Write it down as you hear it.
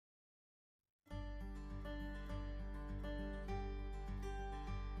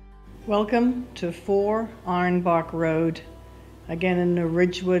Welcome to 4 Ironbark Road, again in the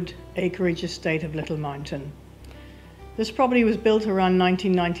Ridgewood acreage estate of Little Mountain. This property was built around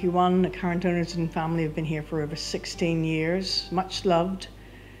 1991. The current owners and family have been here for over 16 years, much loved.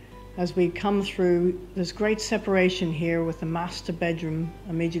 As we come through, there's great separation here with the master bedroom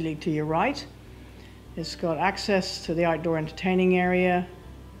immediately to your right. It's got access to the outdoor entertaining area,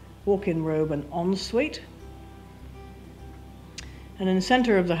 walk-in robe and ensuite. And in the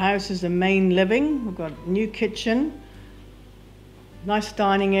center of the house is the main living. We've got a new kitchen, nice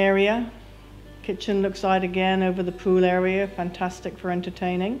dining area. Kitchen looks out again over the pool area, fantastic for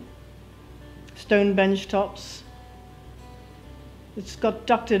entertaining. Stone bench tops. It's got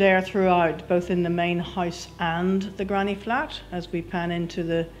ducted air throughout, both in the main house and the granny flat, as we pan into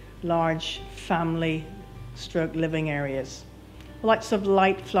the large family stroke living areas. Lots of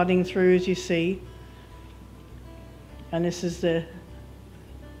light flooding through, as you see. And this is the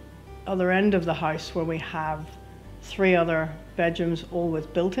other end of the house where we have 3 other bedrooms, all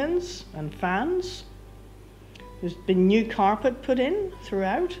with built-ins and fans. There's been new carpet put in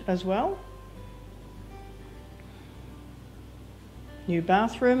throughout as well. New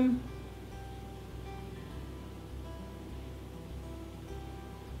bathroom.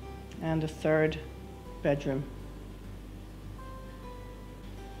 And a 3rd bedroom.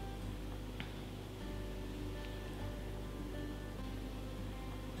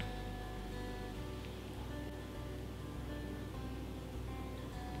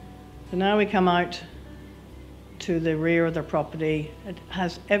 So now we come out to the rear of the property. It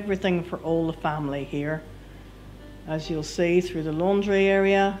has everything for all the family here. As you'll see, through the laundry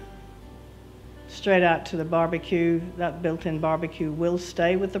area, straight out to the barbecue. That built-in barbecue will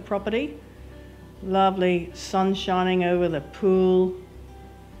stay with the property. Lovely sun shining over the pool.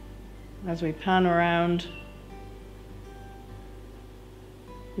 As we pan around,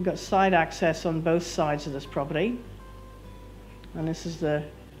 we've got side access on both sides of this property. And this is the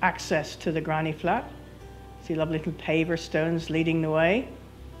access to the granny flat. See lovely little paver stones leading the way.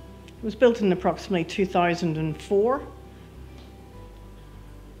 It was built in approximately 2004.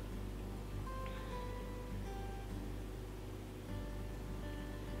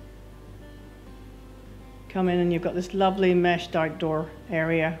 Come in and you've got this lovely meshed outdoor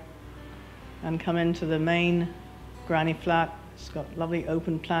area, and come into the main granny flat. It's got a lovely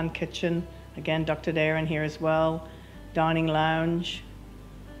open plan kitchen, again ducted air in here as well, dining lounge.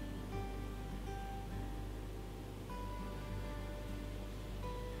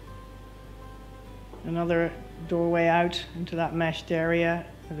 Another doorway out into that meshed area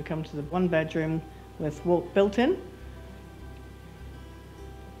as we come to the 1 bedroom with built-in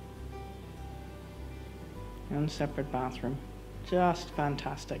and separate bathroom. Just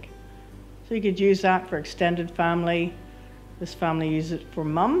fantastic. So you could use that for extended family. This family used it for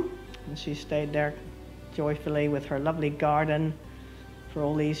mum, and she stayed there joyfully with her lovely garden for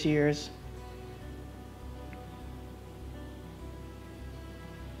all these years.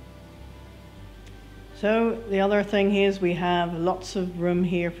 So the other thing here is we have lots of room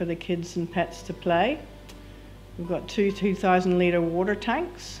here for the kids and pets to play. We've got 2 2,000-litre water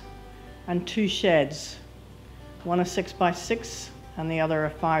tanks and 2 sheds. One a 6x6 and the other a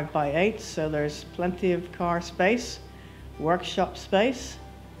 5x8, so there's plenty of car space, workshop space,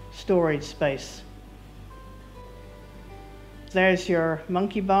 storage space. There's your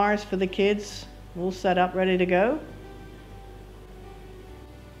monkey bars for the kids, all set up, ready to go.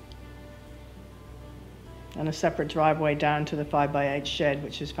 And a separate driveway down to the 5x8 shed,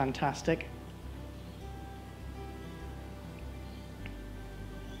 which is fantastic.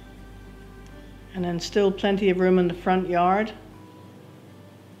 And then still plenty of room in the front yard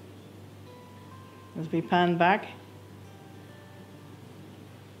as we pan back.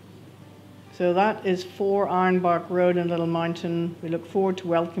 So that is 4 Ironbark Road in Little Mountain. We look forward to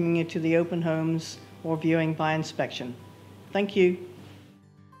welcoming you to the open homes or viewing by inspection. Thank you.